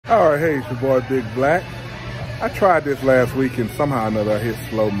All right, hey, it's your boy Big Black. I tried this last week and somehow or another I hit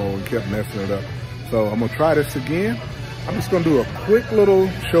slow-mo and kept messing it up. So I'm gonna try this again. I'm just gonna do a quick little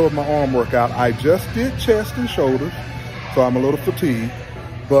show of my arm workout. I just did chest and shoulders, so I'm a little fatigued.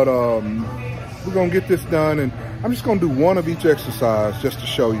 But we're gonna get this done, and I'm just gonna do one of each exercise just to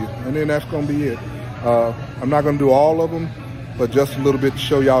show you, and then that's gonna be it. I'm not gonna do all of them, but just a little bit to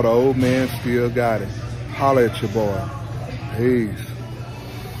show y'all the old man still got it. Holla at your boy. Peace.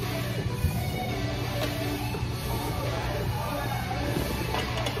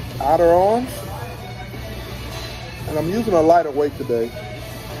 Outer arms, and I'm using a lighter weight today.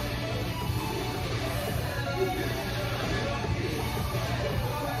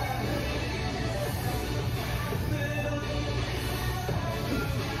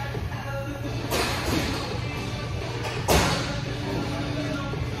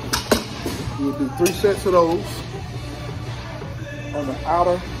 We'll do 3 sets of those on the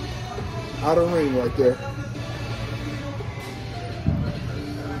outer ring right there.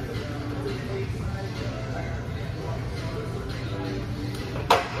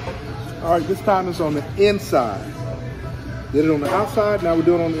 All right, this time it's on the inside. Did it on the outside, now we're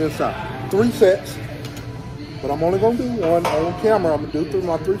doing it on the inside. 3 sets, but I'm only gonna do one on camera. I'm gonna do through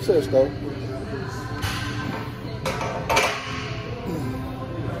my 3 sets though.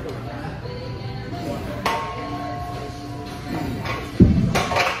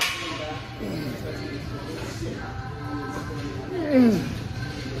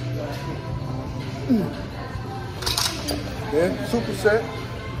 Then superset.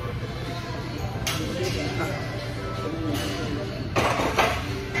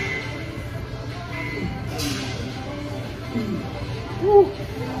 Woo.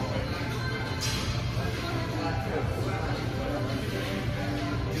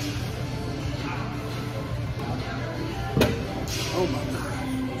 Oh my God.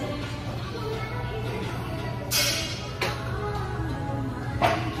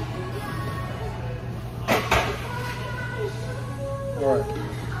 All right.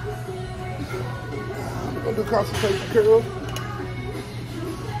 We're gonna do concentration curls.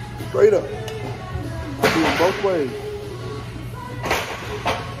 Straight up. I'll do it both ways.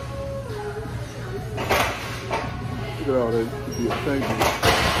 Look at all that. It could be a thing.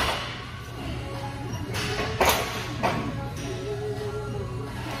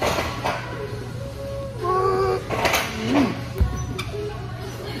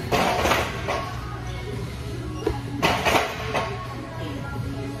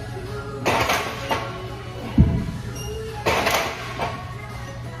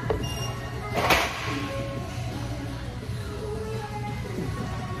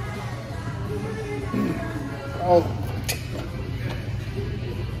 Oh.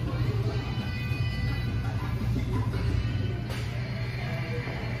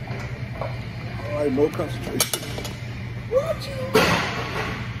 All right, more concentration. What you need?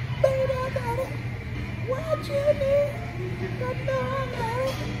 Baby, I got it. What you need? I know I got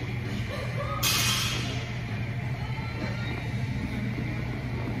it.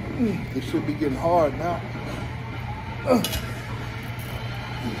 It should be getting hard now.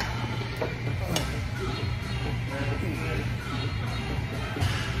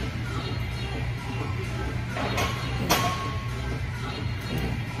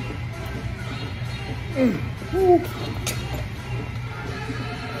 Woo.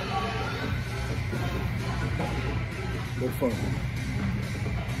 Good fun.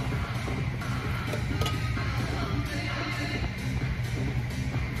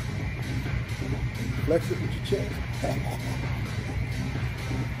 Flex it with your chest.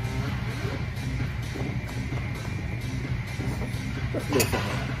 That's a little fun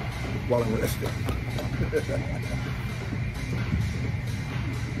while I'm resting.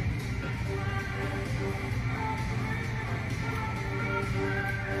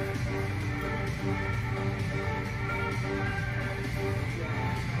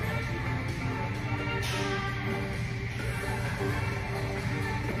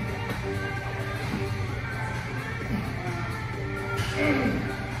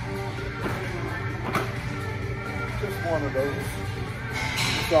 Just one of those.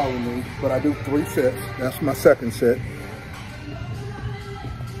 That's all we need. But I do 3 sets. That's my second set.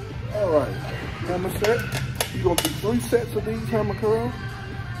 All right, hammer set. You're gonna do 3 sets of these hammer curls.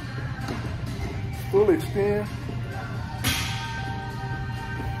 Full extend.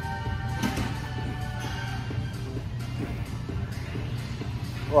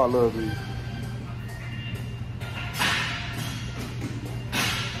 Oh, I love these.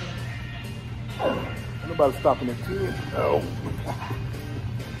 Nobody stopping at 10. No.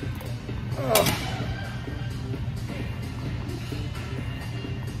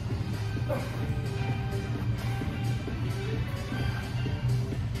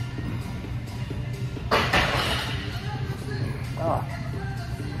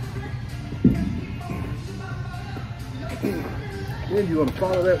 Then you're gonna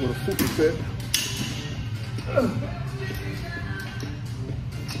follow that with a superset. Ooh.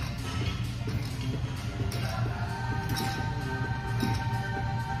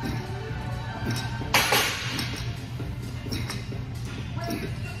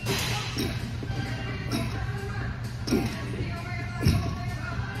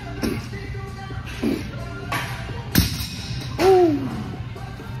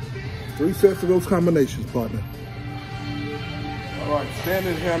 3 sets of those combinations, partner. All right,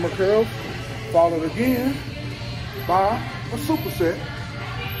 standing hammer curls, followed again by a superset.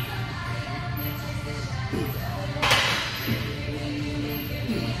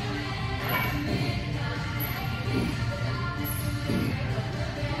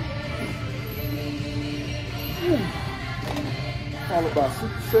 Followed by a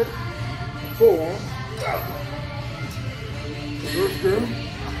superset, forearm, reverse curl.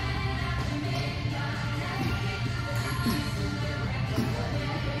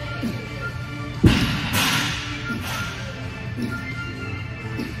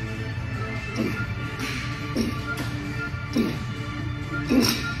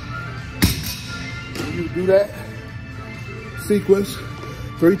 You do that sequence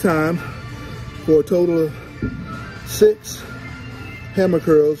 3 times for a total of 6 hammer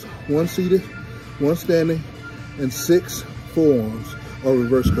curls, 1 seated, 1 standing, and 6 forearms or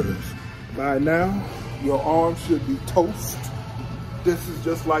reverse curls. By now, your arms should be toast. This is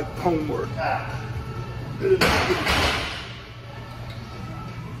just like homework.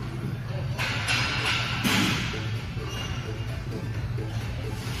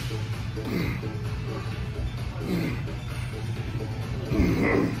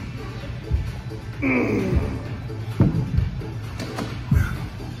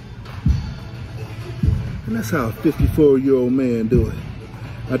 And that's how a 54-year-old man do it.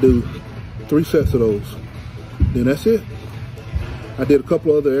 I do 3 sets of those. Then that's it. I did a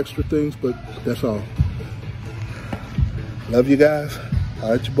couple other extra things, but that's all. Love you guys.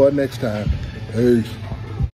 I'll hit your boy next time. Peace.